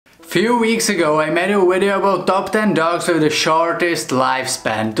Few weeks ago I made a video about top 10 dogs with the shortest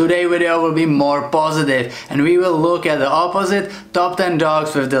lifespan. Today's video will be more positive and we will look at the opposite, top 10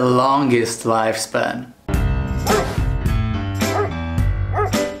 dogs with the longest lifespan.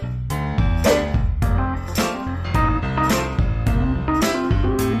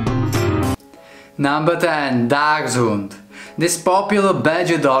 Number 10. Dachshund. This popular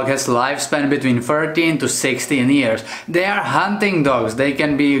badger dog has lifespan between 13 to 16 years. They are hunting dogs, they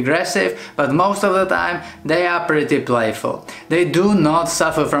can be aggressive, but most of the time they are pretty playful. They do not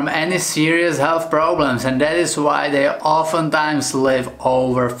suffer from any serious health problems and that is why they oftentimes live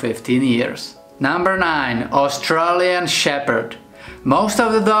over 15 years. Number 9. Australian Shepherd. Most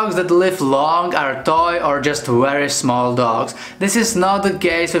of the dogs that live long are toy or just very small dogs. This is not the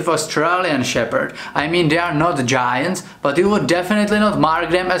case with Australian Shepherd. I mean, they are not giants, but you would definitely not mark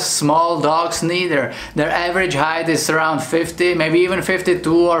them as small dogs neither. Their average height is around 50, maybe even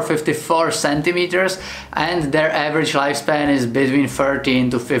 52 or 54 centimeters, and their average lifespan is between 13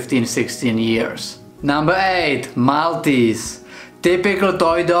 to 16 years. Number 8. Maltese. Typical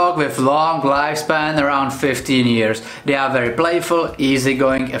toy dog with long lifespan around 15 years. They are very playful,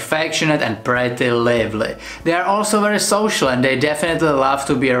 easygoing, affectionate and pretty lively. They are also very social and they definitely love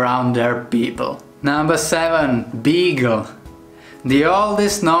to be around their people. Number 7. Beagle. The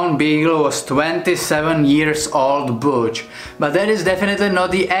oldest known beagle was 27 years old Butch, but that is definitely not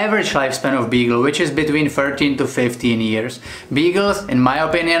the average lifespan of beagle, which is between 13 to 15 years. Beagles, in my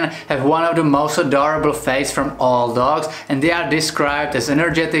opinion, have one of the most adorable faces from all dogs and they are described as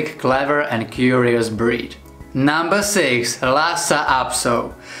energetic, clever and curious breed. Number 6. Lhasa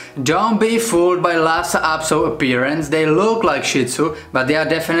Apso. Don't be fooled by Lhasa Apso appearance. They look like Shih Tzu, but they are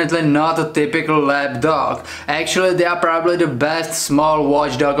definitely not a typical lab dog. Actually, they are probably the best small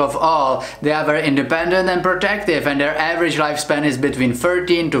watchdog of all. They are very independent and protective and their average lifespan is between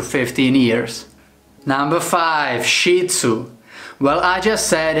 13 to 15 years. Number 5. Shih Tzu. Well, I just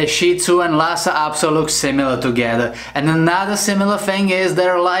said that Shih Tzu and Lhasa Apso look similar together, and another similar thing is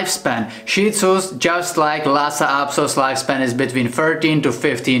their lifespan. Shih Tzu's, just like Lhasa Apso's lifespan, is between 13 to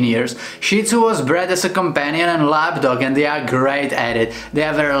 15 years. Shih Tzu was bred as a companion and lap dog and they are great at it. They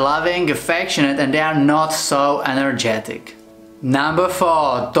are very loving, affectionate and they are not so energetic. Number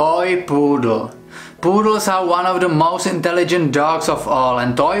 4. Toy Poodle. Poodles are one of the most intelligent dogs of all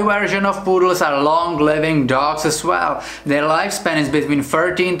and toy version of poodles are long-living dogs as well. Their lifespan is between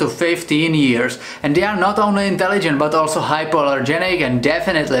 13 to 15 years and they are not only intelligent but also hypoallergenic and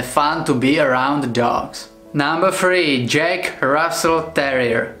definitely fun to be around dogs. Number 3. Jack Russell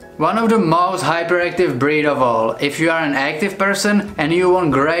Terrier. One of the most hyperactive breed of all. If you are an active person and you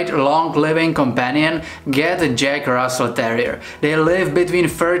want great long-living companion, get a Jack Russell Terrier. They live between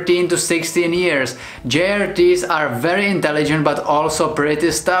 13 to 16 years. JRTs are very intelligent but also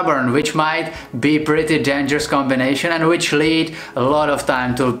pretty stubborn, which might be pretty dangerous combination and which lead a lot of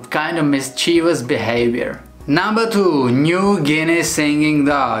time to kind of mischievous behavior. Number 2. New Guinea Singing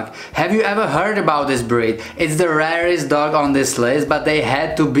Dog. Have you ever heard about this breed? It's the rarest dog on this list, but they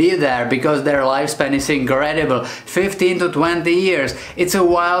had to be there because their lifespan is incredible, 15 to 20 years. It's a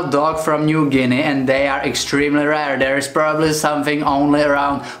wild dog from New Guinea and they are extremely rare. There is probably something only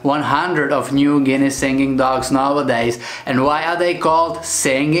around 100 of New Guinea Singing Dogs nowadays. And why are they called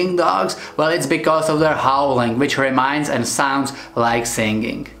singing dogs? Well, it's because of their howling, which reminds and sounds like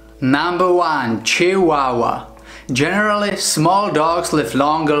singing. Number 1. Chihuahua. Generally, small dogs live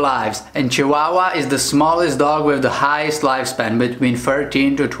longer lives and Chihuahua is the smallest dog with the highest lifespan, between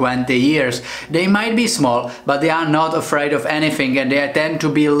 13 to 20 years. They might be small, but they are not afraid of anything and they tend to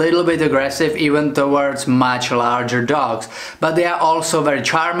be a little bit aggressive even towards much larger dogs. But they are also very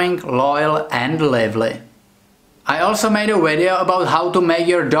charming, loyal and lively. I also made a video about how to make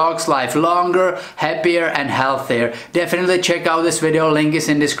your dog's life longer, happier and healthier. Definitely check out this video, link is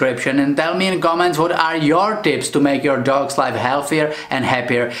in description, and tell me in comments what are your tips to make your dog's life healthier and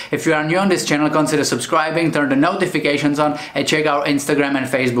happier. If you are new on this channel, consider subscribing, turn the notifications on and check out Instagram and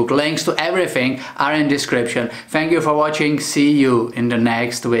Facebook. Links to everything are in description. Thank you for watching, see you in the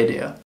next video.